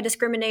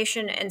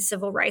anti-discrimination and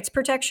civil rights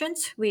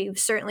protections. We've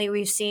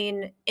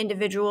seen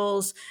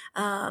individuals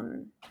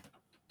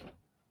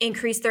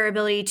increase their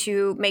ability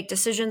to make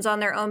decisions on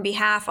their own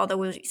behalf, although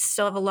we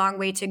still have a long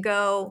way to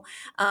go,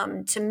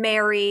 to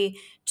marry,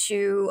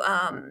 to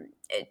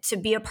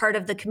be a part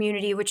of the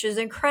community, which is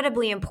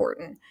incredibly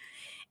important.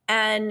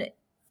 And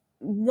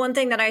one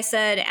thing that I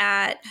said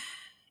at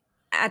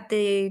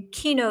the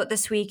keynote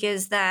this week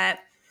is that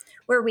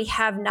where we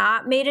have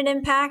not made an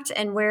impact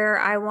and where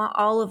I want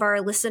all of our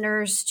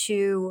listeners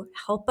to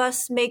help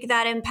us make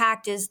that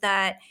impact is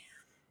that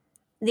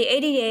the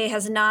ADA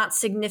has not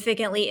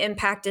significantly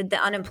impacted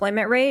the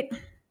unemployment rate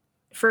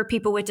for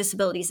people with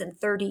disabilities in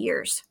 30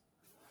 years.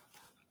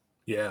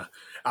 Yeah.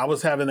 I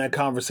was having that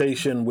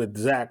conversation with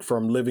Zach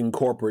from Living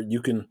Corporate.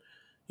 You can,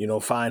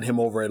 find him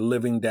over at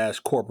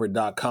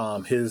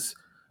living-corporate.com. His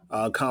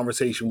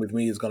conversation with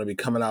me is going to be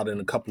coming out in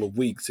a couple of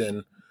weeks.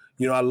 And,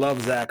 I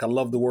love Zach. I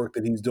love the work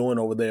that he's doing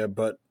over there.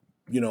 But,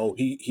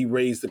 he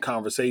raised the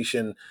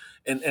conversation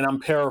and I'm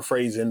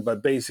paraphrasing,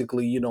 but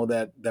basically,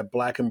 that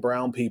Black and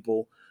brown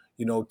people,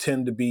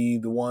 tend to be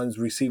the ones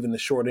receiving the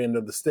short end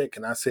of the stick.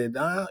 And I said,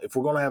 if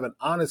we're going to have an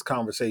honest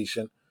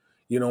conversation,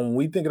 when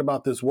we thinking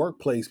about this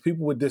workplace,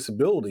 people with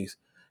disabilities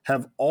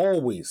have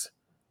always,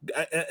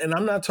 and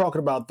I'm not talking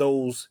about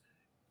those,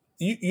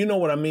 you know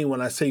what I mean when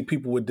I say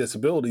people with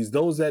disabilities,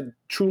 those that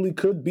truly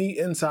could be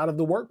inside of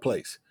the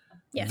workplace.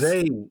 Yes.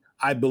 They,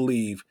 I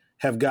believe,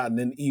 have gotten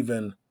an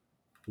even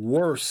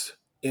worse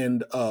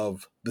end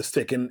of the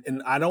stick.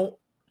 And I don't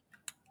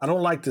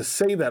like to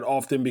say that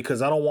often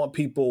because I don't want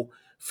people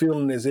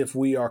feeling as if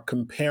we are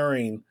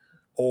comparing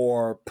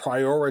or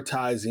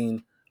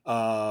prioritizing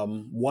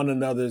one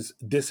another's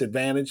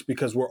disadvantage,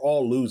 because we're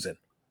all losing.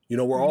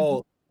 We're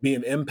all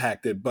being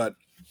impacted. But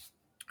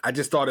I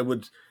just thought it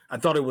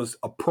was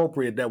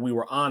appropriate that we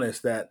were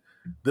honest that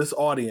this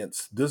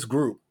audience, this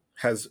group,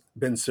 has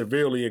been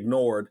severely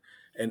ignored.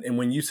 And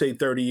when you say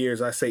 30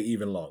 years, I say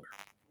even longer.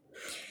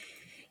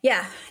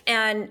 Yeah,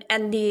 and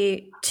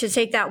to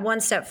take that one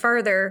step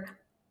further,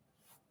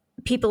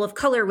 people of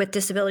color with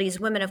disabilities,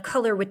 women of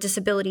color with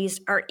disabilities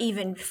are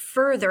even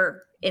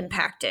further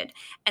impacted.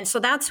 And so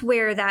that's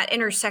where that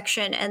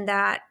intersection and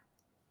that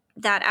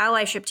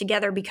allyship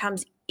together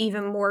becomes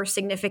even more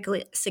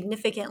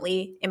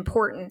significantly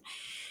important.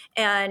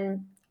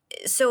 And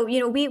so,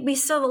 we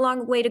still have a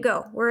long way to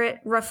go. We're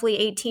at roughly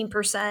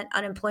 18%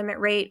 unemployment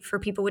rate for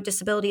people with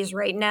disabilities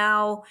right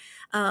now,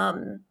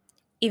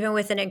 even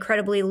with an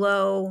incredibly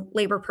low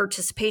labor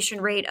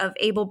participation rate of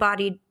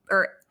able-bodied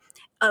or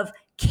of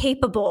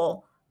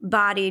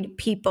capable-bodied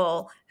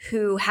people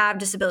who have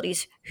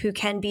disabilities who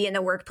can be in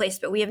the workplace,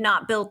 but we have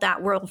not built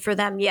that world for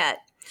them yet.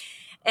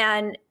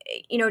 And,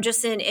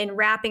 just in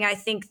wrapping, I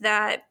think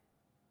that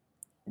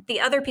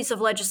the other piece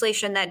of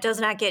legislation that does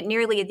not get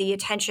nearly the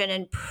attention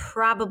and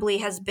probably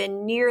has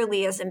been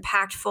nearly as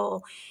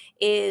impactful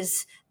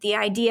is the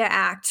IDEA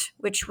Act,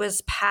 which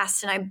was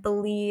passed in, I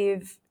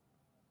believe,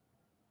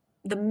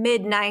 the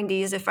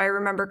mid-90s, if I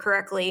remember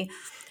correctly.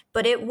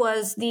 But it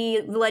was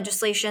the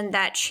legislation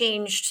that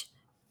changed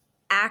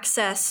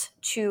access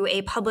to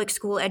a public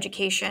school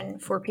education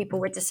for people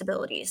with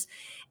disabilities.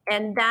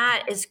 And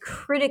that is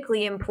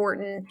critically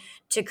important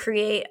to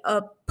create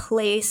a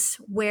place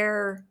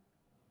where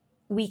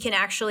we can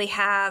actually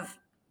have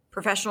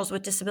professionals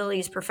with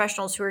disabilities,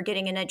 professionals who are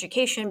getting an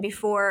education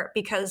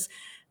because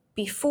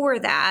before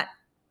that,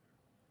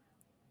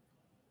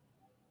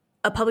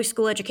 a public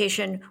school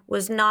education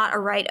was not a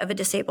right of a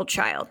disabled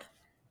child.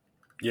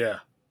 Yeah,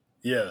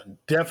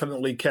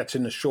 definitely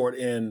catching the short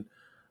end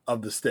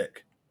of the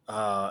stick.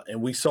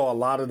 And we saw a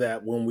lot of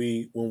that when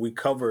we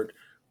covered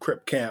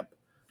Crip Camp,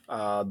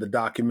 the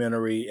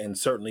documentary, and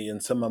certainly in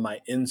some of my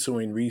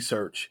ensuing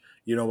research,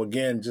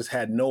 again, just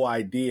had no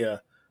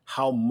idea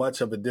how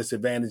much of a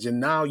disadvantage. And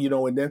now,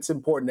 and that's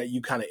important that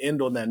you kind of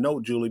end on that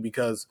note, Julie,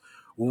 because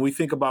when we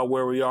think about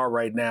where we are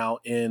right now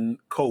in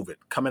COVID,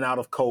 coming out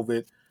of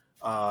COVID,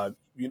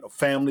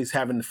 families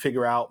having to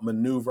figure out,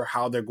 maneuver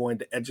how they're going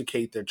to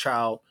educate their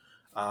child.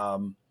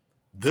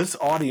 This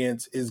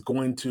audience is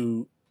going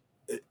to,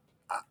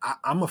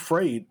 I'm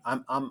afraid,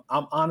 I'm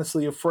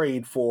honestly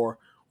afraid for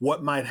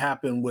what might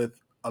happen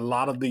with a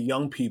lot of the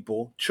young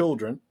people,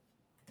 children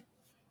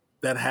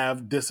that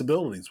have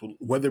disabilities,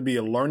 whether it be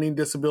a learning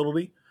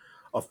disability,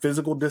 a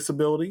physical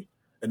disability,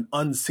 an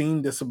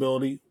unseen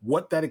disability,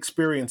 what that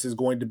experience is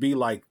going to be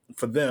like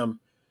for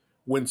them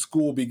when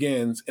school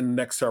begins in the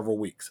next several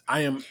weeks. I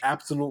am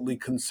absolutely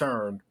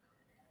concerned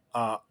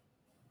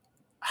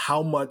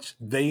how much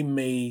they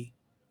may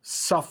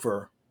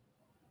suffer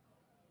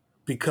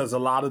because a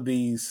lot of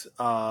these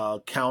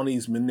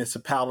counties,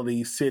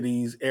 municipalities,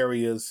 cities,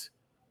 areas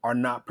are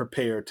not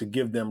prepared to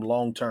give them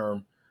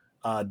long-term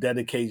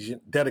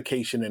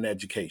dedication and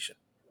education.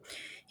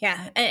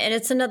 Yeah, and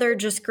it's another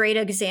just great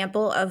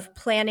example of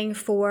planning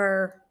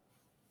for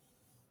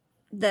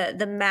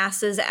the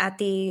masses at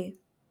the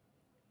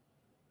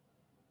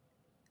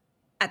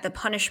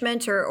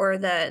punishment or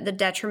the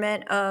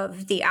detriment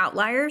of the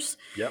outliers.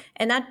 Yep.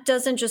 And that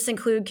doesn't just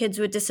include kids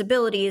with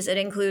disabilities. It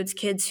includes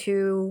kids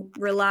who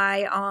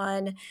rely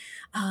on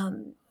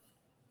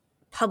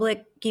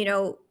public,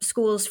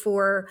 schools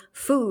for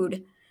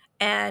food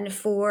and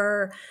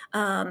for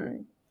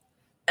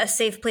a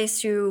safe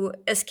place to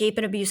escape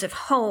an abusive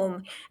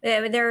home.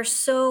 There are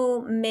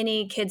so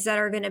many kids that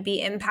are going to be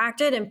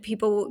impacted, and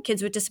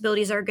kids with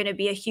disabilities are going to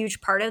be a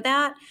huge part of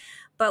that.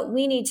 But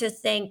we need to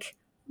think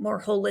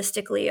more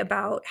holistically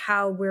about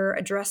how we're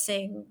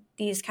addressing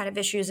these kind of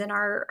issues in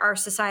our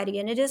society.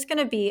 And it is going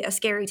to be a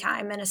scary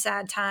time and a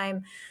sad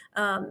time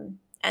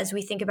as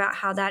we think about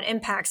how that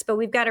impacts. But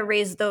we've got to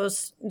raise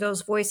those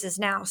voices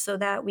now so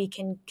that we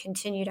can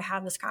continue to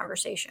have this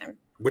conversation.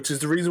 Which is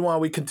the reason why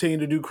we continue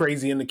to do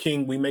Crazy and the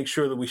King. We make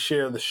sure that we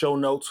share the show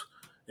notes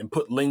and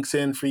put links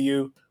in for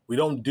you. We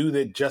don't do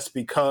that just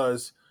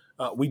because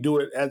we do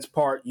it as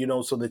part,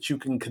 so that you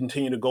can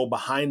continue to go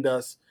behind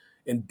us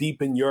and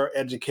deepen your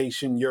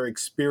education, your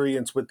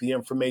experience with the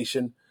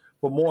information,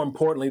 but more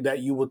importantly, that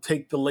you will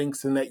take the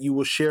links and that you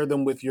will share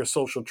them with your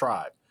social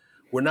tribe.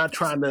 We're not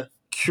trying to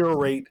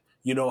curate,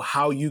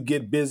 how you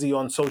get busy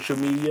on social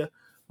media,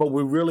 but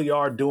we really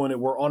are doing it.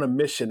 We're on a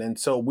mission. And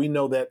so we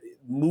know that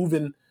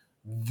moving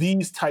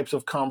these types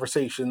of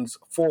conversations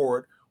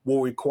forward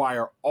will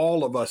require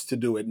all of us to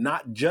do it,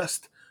 not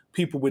just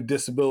people with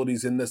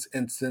disabilities in this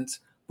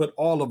instance, but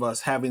all of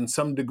us having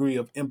some degree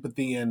of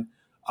empathy and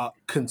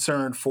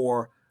concern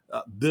for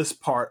this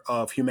part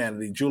of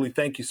humanity. Julie,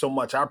 thank you so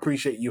much. I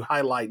appreciate you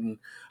highlighting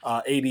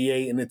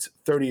ADA and its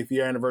 30th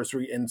year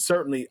anniversary, and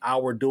certainly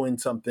our doing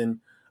something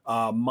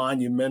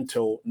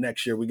monumental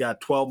next year. We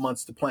got 12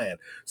 months to plan.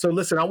 So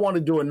listen, I want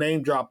to do a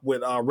name drop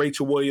with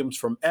Rachel Williams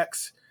from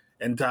X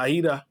and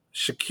Tahida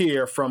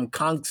Shakir from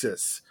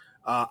Conxis.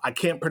 I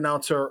can't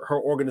pronounce her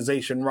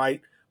organization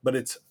right, but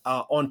it's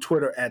on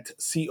Twitter at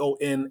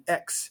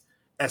CONXSIX.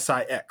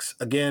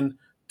 Again,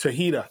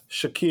 Tahida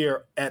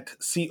Shakir at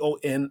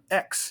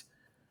CONXSIS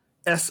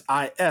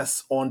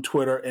on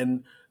Twitter,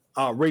 and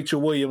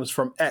Rachel Williams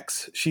from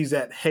X. She's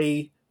at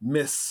Hey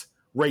Miss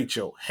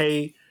Rachel.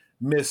 Hey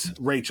Miss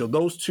Rachel.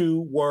 Those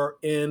two were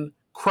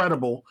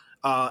incredible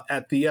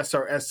at the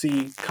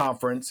SRSC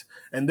conference.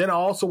 And then I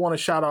also want to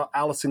shout out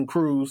Allison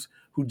Cruz,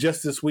 who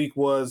just this week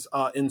was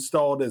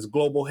installed as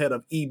global head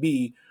of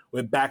EB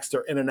with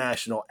Baxter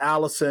International.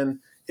 Allison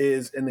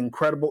is an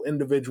incredible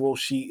individual.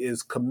 She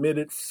is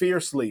committed,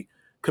 fiercely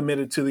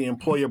committed to the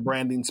employer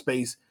branding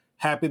space.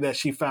 Happy that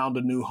she found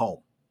a new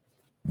home.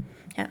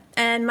 Yeah.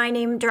 And my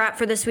name drop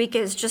for this week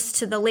is just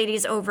to the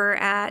ladies over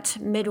at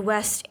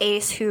Midwest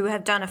ACE, who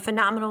have done a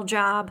phenomenal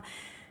job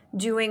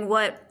doing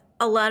what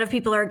a lot of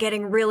people are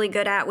getting really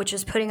good at, which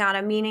is putting on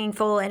a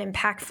meaningful and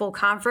impactful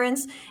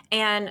conference,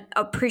 and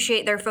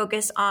appreciate their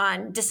focus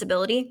on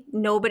disability.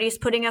 Nobody's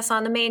putting us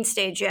on the main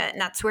stage yet,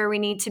 and that's where we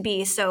need to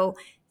be. So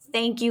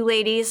thank you,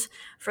 ladies,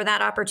 for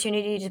that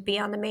opportunity to be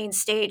on the main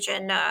stage,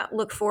 and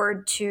look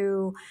forward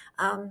to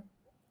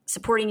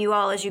supporting you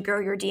all as you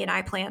grow your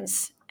D&I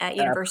plans at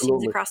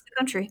universities across the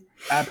country.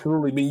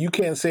 Absolutely. I mean, you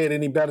can't say it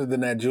any better than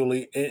that,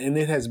 Julie. And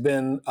it has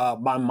been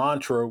my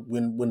mantra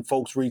when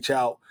folks reach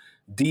out.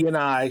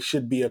 D&I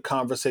should be a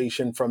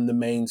conversation from the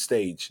main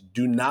stage.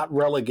 Do not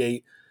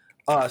relegate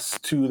us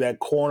to that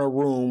corner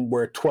room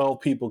where 12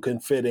 people can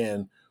fit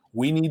in.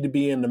 We need to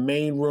be in the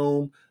main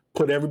room,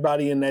 put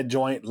everybody in that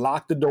joint,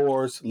 lock the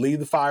doors, leave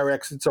the fire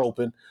exits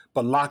open,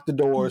 but lock the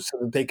doors so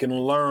that they can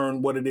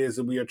learn what it is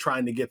that we are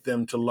trying to get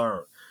them to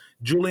learn.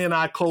 Julie and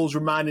I close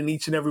reminding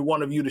each and every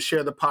one of you to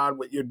share the pod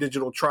with your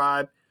digital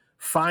tribe.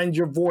 Find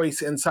your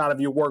voice inside of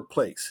your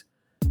workplace.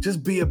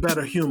 Just be a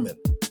better human.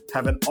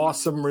 Have an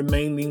awesome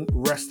remaining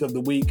rest of the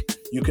week.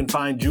 You can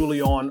find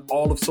Julie on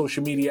all of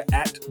social media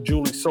at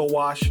Julie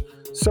Sowash,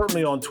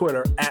 certainly on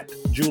Twitter at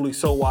Julie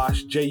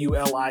Sowash,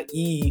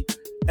 JulieSowash,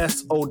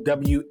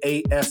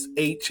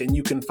 and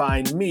you can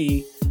find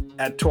me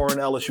at Torrin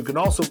Ellis. You can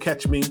also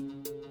catch me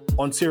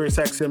on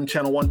SiriusXM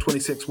channel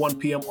 126, 1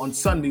 p.m. on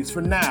Sundays.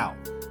 For now,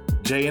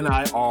 Jay and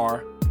I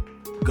are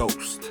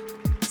Ghost.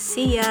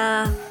 See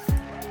ya.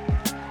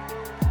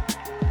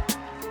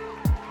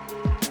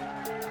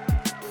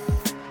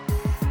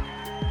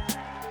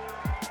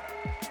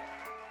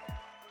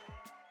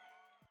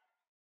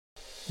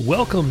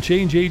 Welcome,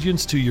 change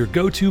agents, to your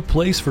go-to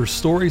place for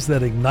stories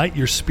that ignite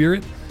your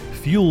spirit,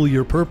 fuel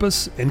your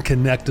purpose, and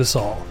connect us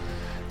all.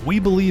 We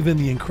believe in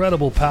the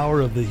incredible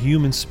power of the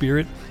human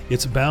spirit,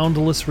 its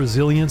boundless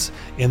resilience,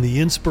 and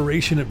the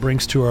inspiration it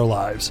brings to our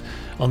lives.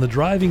 On the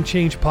Driving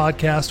Change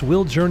podcast,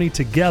 we'll journey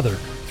together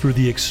through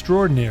the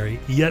extraordinary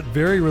yet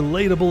very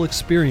relatable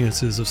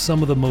experiences of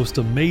some of the most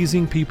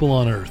amazing people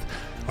on earth.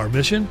 Our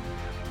mission?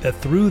 That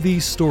through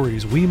these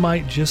stories, we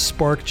might just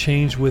spark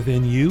change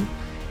within you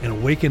and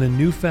awaken a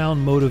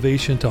newfound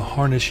motivation to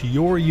harness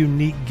your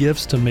unique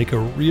gifts to make a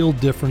real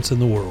difference in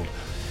the world.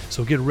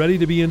 So get ready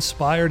to be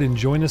inspired and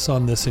join us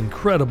on this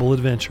incredible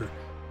adventure.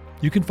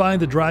 You can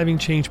find the Driving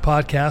Change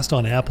podcast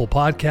on Apple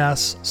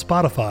Podcasts,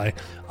 Spotify,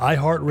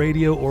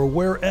 iHeartRadio, or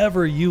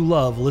wherever you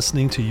love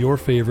listening to your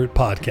favorite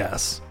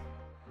podcasts.